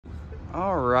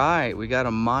All right, we got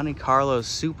a Monte Carlo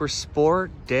Super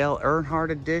Sport Dale Earnhardt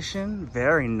edition.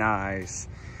 Very nice.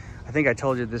 I think I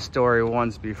told you this story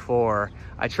once before.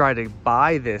 I tried to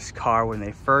buy this car when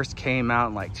they first came out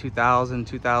in like 2000,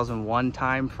 2001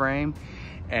 time frame,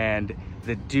 and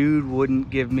the dude wouldn't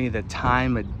give me the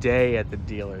time of day at the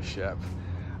dealership.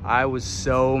 I was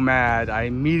so mad. I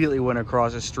immediately went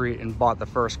across the street and bought the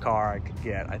first car I could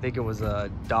get. I think it was a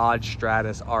Dodge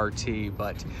Stratus RT,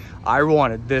 but I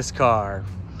wanted this car.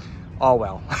 Oh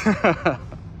well.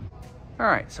 All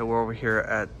right, so we're over here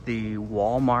at the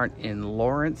Walmart in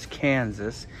Lawrence,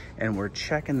 Kansas, and we're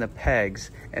checking the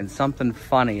pegs, and something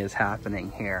funny is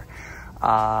happening here.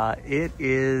 It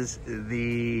is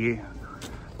the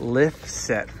lift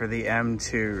set for the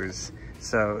M2s.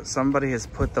 So somebody has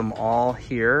put them all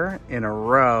here in a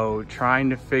row, trying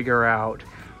to figure out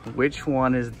which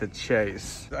one is the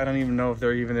Chase. I don't even know if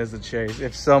there even is a Chase.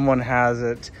 If someone has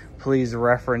it, please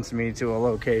reference me to a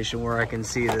location where I can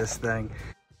see this thing.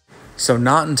 So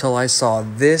not until I saw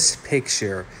this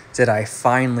picture did I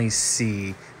finally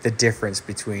see the difference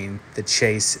between the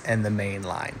Chase and the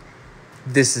mainline.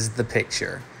 This is the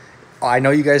picture. I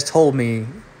know you guys told me,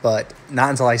 but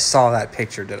not until I saw that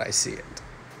picture did I see it.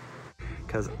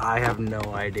 Because I have no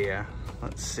idea.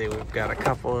 Let's see, we've got a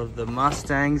couple of the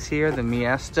Mustangs here, the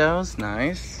Miestos.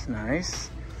 Nice, nice.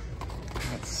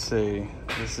 Let's see,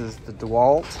 this is the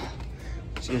DeWalt,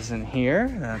 which isn't here.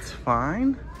 That's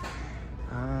fine.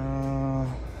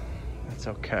 That's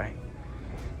okay.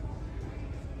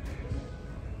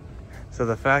 So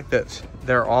the fact that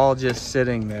they're all just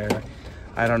sitting there,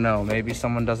 I don't know, maybe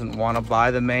someone doesn't want to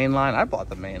buy the main line. I bought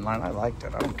the main line, I liked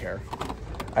it, I don't care.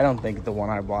 I don't think the one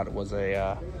I bought was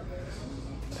a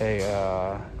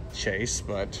Chase,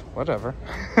 but whatever.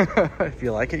 If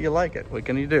you like it, you like it. What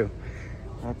can you do?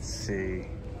 Let's see.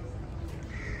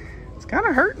 It's kind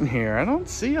of hurting here. I don't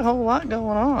see a whole lot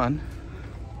going on.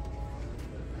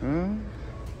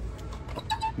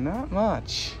 Not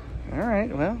much. All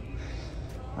right, well,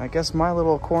 I guess my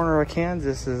little corner of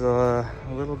Kansas is a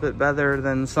little bit better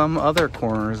than some other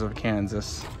corners of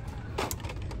Kansas.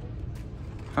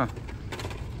 Huh.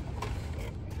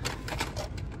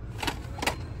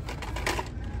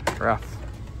 Rough.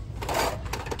 I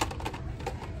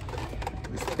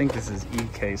think this is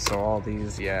E-case, so all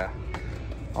these, yeah,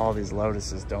 all these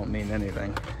Lotuses don't mean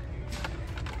anything.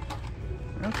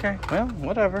 Okay, well,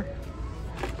 whatever.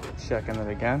 Checking it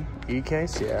again.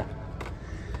 E-case, yeah.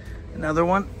 Another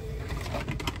one.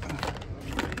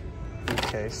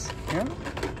 E-case, yeah.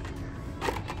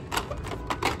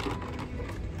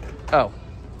 Oh,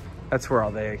 that's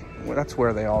where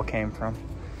they all came from.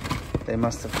 They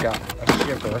must have got a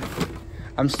shipper.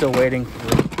 I'm still waiting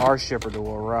for our shipper to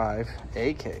arrive.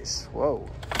 A-case, whoa.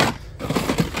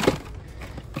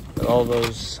 All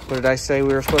those, what did I say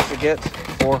we were supposed to get?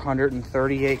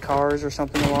 438 cars or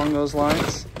something along those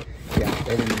lines? Yeah,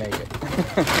 they didn't make it.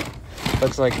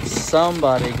 Looks like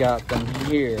somebody got them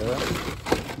here,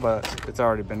 but it's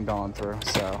already been gone through,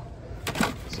 so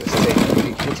it's just taking a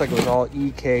peek. Looks like it was all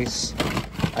E-case.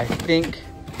 I think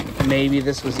maybe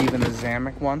this was even a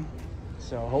Zamek one.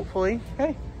 So hopefully,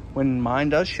 hey, when mine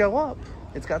does show up,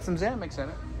 it's got some Zameks in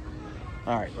it.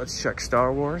 All right, let's check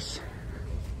Star Wars.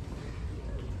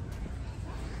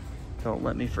 Don't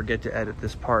let me forget to edit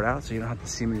this part out so you don't have to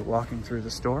see me walking through the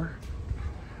store.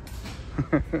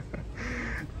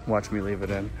 Watch me leave it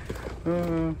in.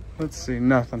 Let's see,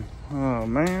 nothing. Oh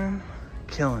man,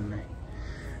 killing me.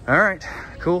 All right,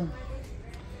 cool.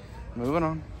 Moving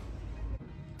on.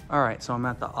 All right, so I'm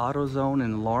at the AutoZone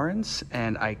in Lawrence,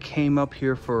 and I came up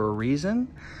here for a reason.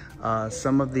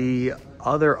 Some of the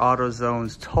other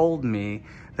AutoZones told me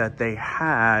that they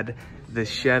had the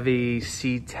Chevy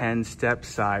C10 step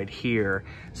side here.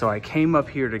 So I came up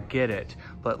here to get it,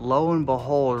 but lo and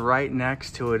behold, right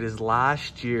next to it is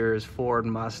last year's Ford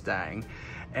Mustang.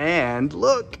 And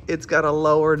look, it's got a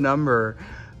lower number.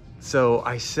 So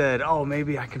I said, oh,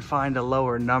 maybe I can find a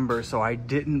lower number. So I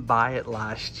didn't buy it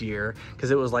last year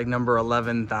because it was like number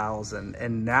 11,000.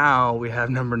 And now we have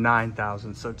number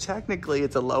 9,000. So technically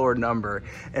it's a lower number,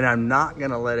 and I'm not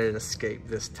gonna let it escape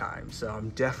this time. So I'm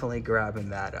definitely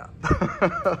grabbing that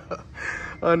up.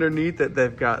 Underneath it,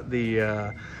 they've got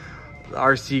the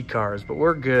RC cars, but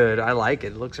we're good. I like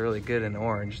it. It looks really good in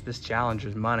orange. This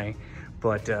Challenger's money.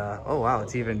 But, oh wow,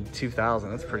 it's even 2,000,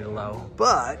 that's pretty low.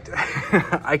 But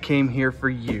I came here for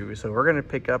you. So we're gonna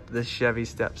pick up this Chevy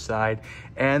stepside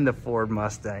and the Ford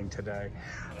Mustang today.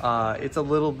 It's a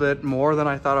little bit more than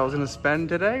I thought I was gonna spend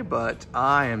today, but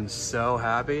I am so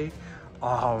happy.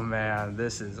 Oh man,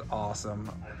 this is awesome.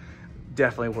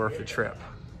 Definitely worth the trip.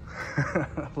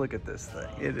 Look at this thing.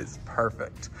 It is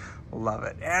perfect. Love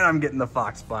it. And I'm getting the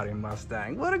Fox Body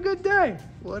Mustang. What a good day.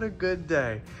 What a good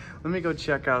day. Let me go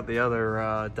check out the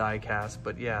other die-cast,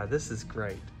 but yeah, this is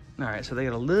great. All right, so they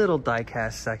got a little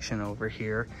die-cast section over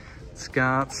here. It's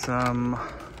got some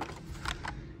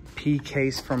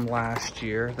P-case from last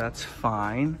year. That's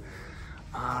fine.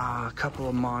 A couple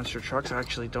of monster trucks. I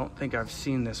actually don't think I've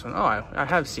seen this one. Oh, I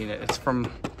have seen it. It's from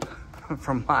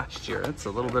last year. It's a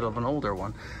little bit of an older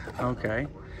one. Okay.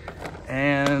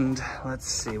 And let's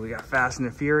see, we got Fast and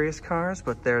the Furious cars,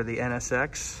 but they're the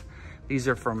NSX. These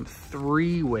are from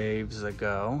 3 waves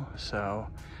ago. So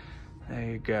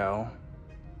there you go.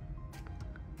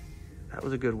 That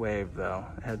was a good wave though.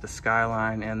 It had the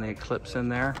Skyline and the Eclipse in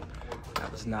there.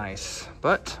 That was nice.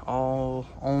 But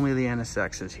only the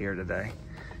NSX is here today.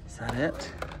 Is that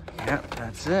it? Yep,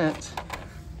 that's it.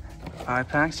 5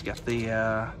 packs. You got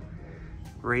the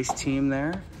race team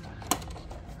there.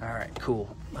 All right,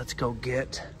 cool. Let's go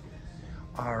get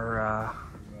our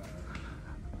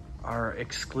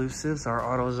exclusives, our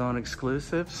AutoZone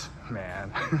exclusives. Man,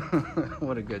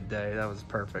 what a good day. That was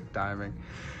perfect timing.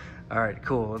 All right,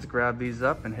 cool. Let's grab these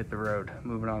up and hit the road.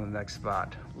 Moving on to the next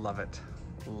spot. Love it.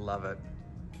 Love it.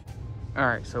 All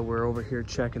right, so we're over here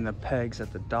checking the pegs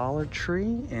at the Dollar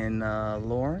Tree in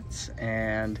Lawrence,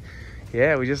 and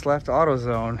yeah, we just left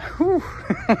AutoZone. Whew.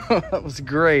 That was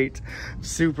great.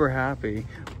 Super happy,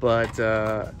 but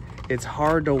it's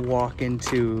hard to walk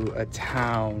into a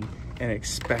town and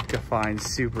expect to find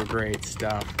super great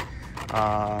stuff,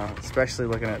 especially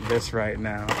looking at this right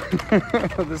now.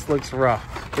 This looks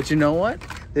rough, but you know what?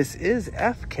 This is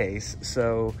F-case,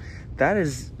 so that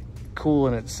is cool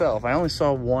in itself. I only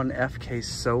saw one F-case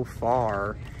so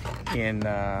far in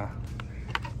a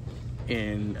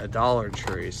Dollar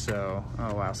Tree, so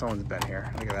oh wow, someone's been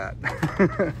here. Look at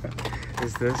that.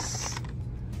 Is this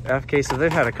F-case? So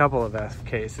they've had a couple of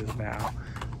F-cases now.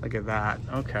 Look at that.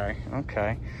 Okay,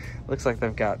 okay. Looks like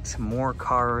they've got some more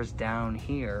cars down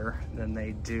here than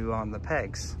they do on the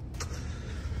pegs.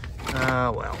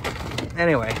 Well,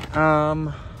 anyway,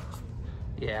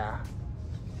 yeah.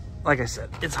 Like I said,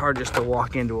 it's hard just to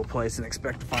walk into a place and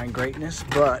expect to find greatness,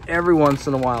 but every once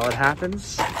in a while it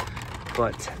happens.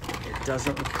 But it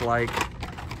doesn't look like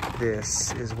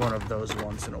this is one of those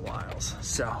once in a whiles.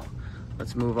 So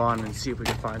let's move on and see if we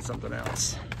can find something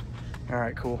else. All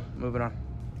right, cool, moving on.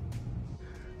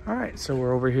 All right, so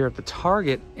we're over here at the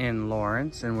Target in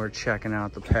Lawrence and we're checking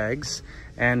out the pegs.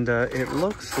 And it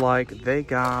looks like they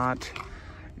got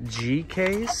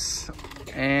G-case,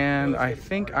 and I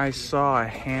think I saw a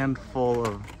handful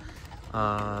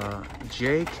of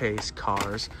J-case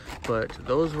cars, but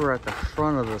those were at the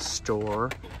front of the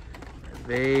store.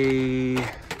 They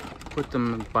put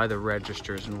them by the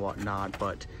registers and whatnot,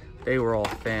 but they were all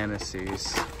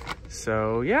fantasies.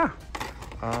 So yeah,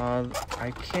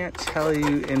 I can't tell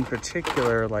you in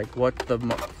particular like what the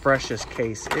freshest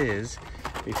case is,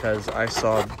 because I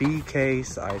saw B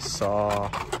case, I saw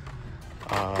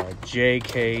J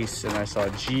case, and I saw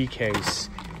G case.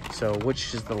 So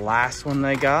which is the last one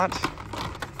they got?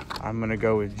 I'm gonna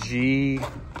go with G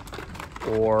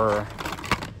or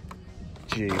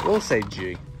G. We'll say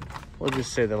G. We'll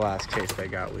just say the last case they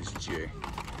got was G,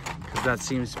 because that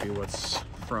seems to be what's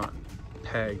front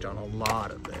pegged on a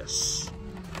lot of this.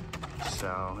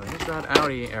 So there's that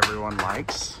Audi everyone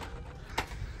likes.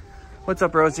 What's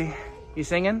up, Rosie? You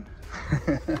singing?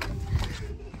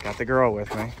 Got the girl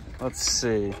with me. Let's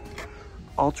see.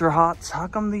 Ultra Hots. How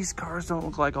come these cars don't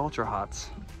look like Ultra Hots?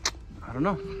 I don't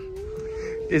know.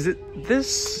 Is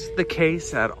this the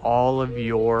case at all of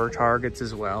your Targets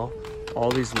as well?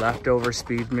 All these leftover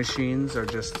speed machines are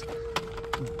just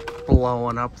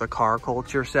blowing up the car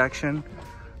culture section.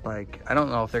 Like, I don't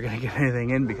know if they're gonna get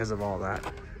anything in because of all that.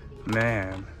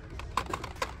 Man.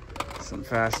 Some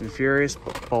Fast and Furious,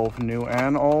 but both new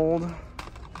and old.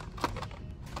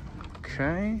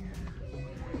 Okay.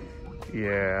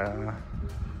 Yeah.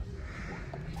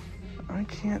 I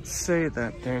can't say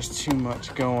that there's too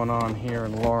much going on here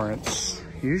in Lawrence.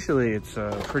 Usually it's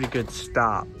a pretty good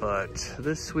stop, but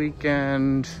this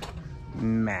weekend,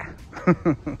 meh.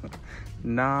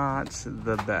 Not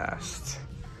the best.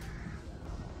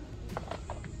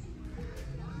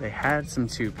 They had some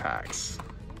 2-packs.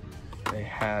 They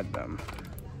had them.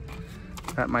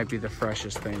 That might be the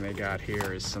freshest thing they got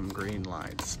here is some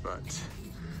Greenlights, but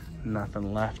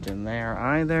nothing left in there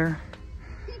either.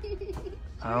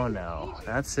 Oh no,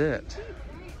 that's it.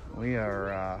 We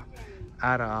are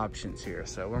out of options here,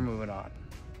 so we're moving on.